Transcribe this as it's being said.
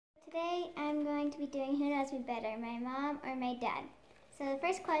Today I'm going to be doing Who Knows Me Better, my mom or my dad. So the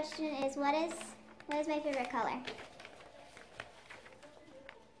first question is, what is my favorite color?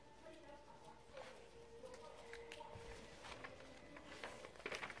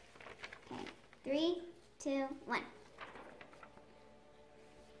 Okay, 3, 2, 1.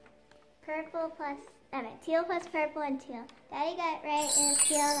 Teal plus purple and teal. Daddy got it right, it was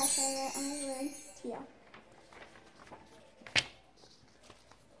teal, that's why I wrote on my board, teal.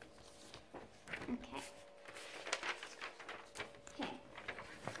 Okay.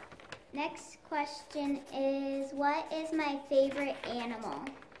 Next question is, what is my favorite animal?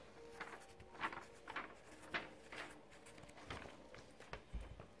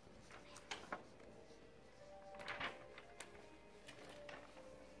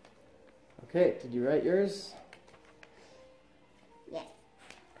 Okay, did you write yours? Yes.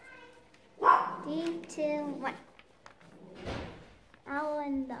 3, 2, 1. Owl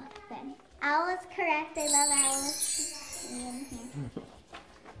and dolphin. Owl is correct. I love owls.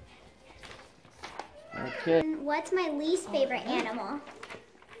 Okay. What's my least favorite animal?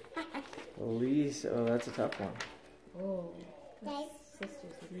 Least, oh, that's a tough one. Oh, my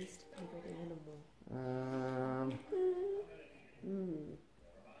sister's least favorite animal.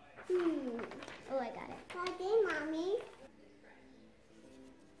 Oh, I got it. Okay, Mommy.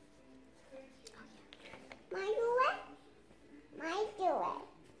 My do it? My do it.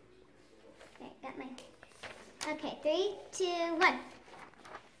 Okay, got mine. Okay, 3, 2, 1.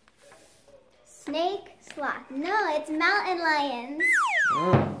 Snake, sloth. No, it's mountain lions.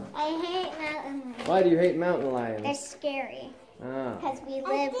 Oh. I hate mountain lions. Why do you hate mountain lions? They're scary. Ah, Because we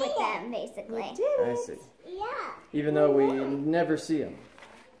live with them, basically. I see. Yeah. Even though we never see them.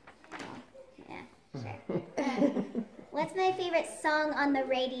 Yeah, sure. What's my favorite song on the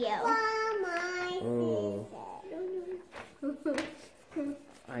radio? Oh.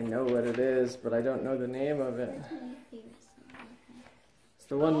 I know what it is, but I don't know the name of it. It's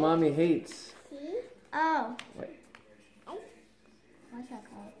the one Mommy hates. Oh. Wait. What's that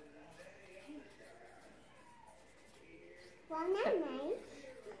called? Well, not mine.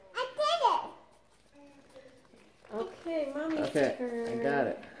 I Okay, Mommy's Okay, turn. I got it. did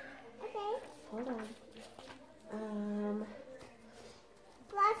it. Okay. Hold on.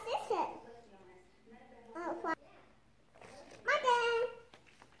 What is it? Oh, what? My turn.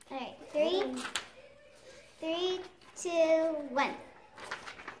 All right, 3, 2, 1.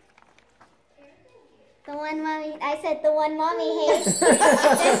 The one mommy, I said the one mommy hates.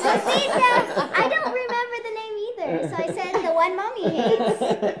 Despacito. I don't remember the name either, so I said the one mommy hates.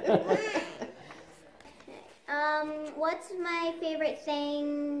 What's my favorite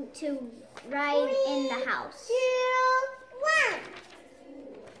thing to ride in the house? 2, 1.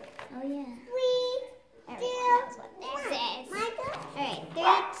 Oh yeah. 3, Everyone knows what this is. My turn. Alright, 3,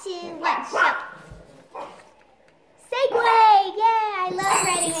 2, 1, show. Segway! Yeah, I love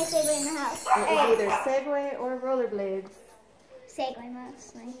riding a Segway in the house. It was Alright, either Segway or rollerblades. Segway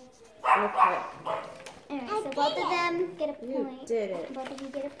mostly. Okay. Alright, so both of them get a You point. did it. Both of you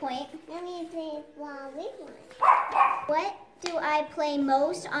get a point. Let me play while we one. What do I play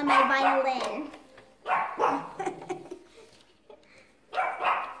most on my violin?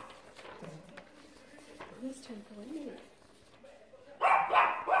 Whose turn for me?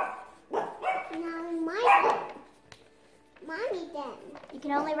 Now my turn. Mommy then. You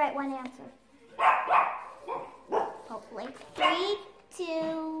can only write one answer. Hopefully. 3, 2,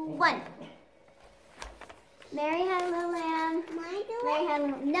 1. Mary had a little lamb. My do Mary it. had a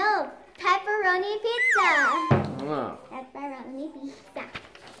little... No! Pepperoni pizza! Oh. Pepperoni pizza.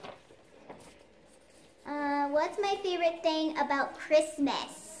 What's my favorite thing about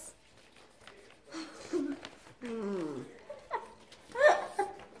Christmas?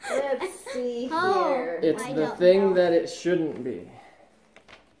 Let's see Oh. here. It's I the don't thing know. that it shouldn't be.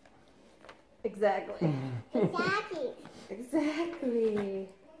 Exactly. Exactly. Exactly.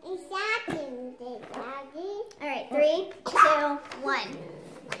 Exactly. Exactly. Alright, 3, 2, 1.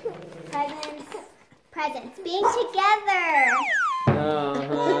 Presents. Presents. Being together.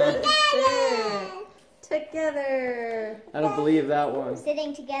 Uh-huh. Together. I don't believe that one.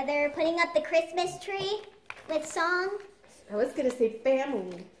 Sitting together, putting up the Christmas tree with song. I was going to say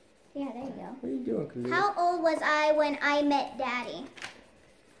family. Yeah, there you go. What are you doing, Khalid? How old was I when I met Daddy?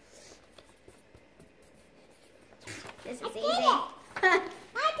 This is easy. My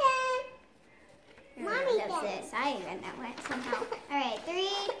turn. Mommy knows does. this. I even know it somehow. Alright, 3,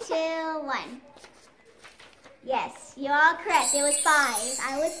 2, 1. Yes, you're all correct. It was 5.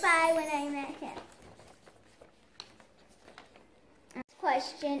 I was 5 when I met him. Next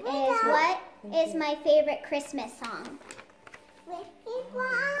question is, what is my favorite Christmas song? With people.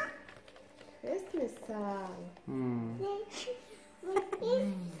 song.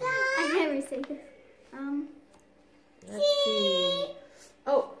 I never say this. Let's see.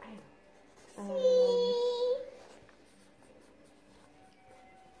 Oh.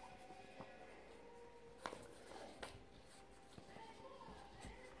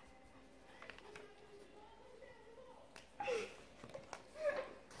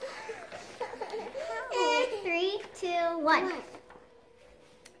 Three, two, one.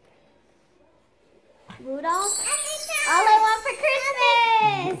 Rudolph. All I want for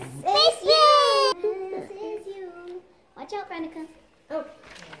Christmas is you. This is you. Watch out, Veronica. Oh.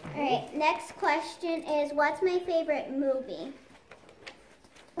 All right. Next question is, what's my favorite movie?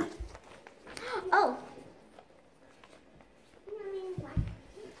 Oh,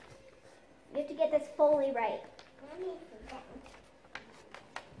 you have to get this fully right.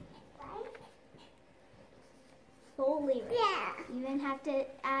 Fully right. Yeah. You even have to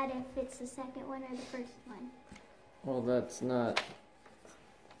add if it's the second one or the first one. Well, that's not.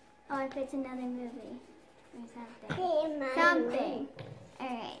 Oh, if it's another movie or something. Something. All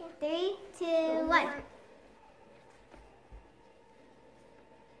right. 3, 2, 1.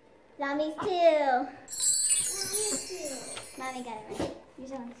 Zombies 2. Mommy got it right.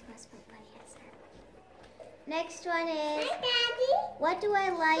 You're only supposed to put one answer. Next one is, Hi, Daddy. what do I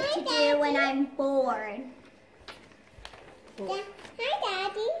like to do when I'm bored? Hi,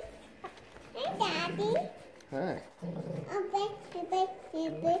 Daddy. Hi, Daddy. Hi.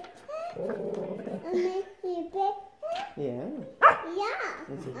 Yeah,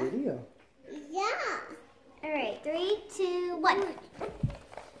 Yeah. it's a video. Yeah. All right. 3, 2, 1.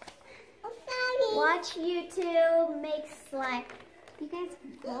 Oh, sorry. Watch YouTube make slime. You guys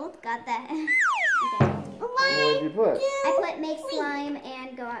both got that. You guys both. What did you put? I put make slime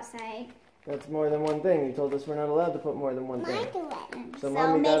and go outside. That's more than one thing. You told us we're not allowed to put more than one My thing. do it. So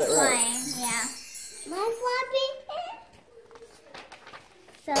Mommy got make it right. slime. Yeah. My floppy.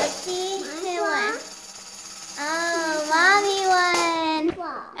 So let's see who won. My Oh, Mommy won.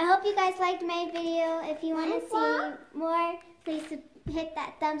 flop. I hope you guys liked my video. If you want to see more, please hit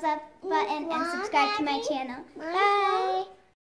that thumbs up button and subscribe to my channel. Bye.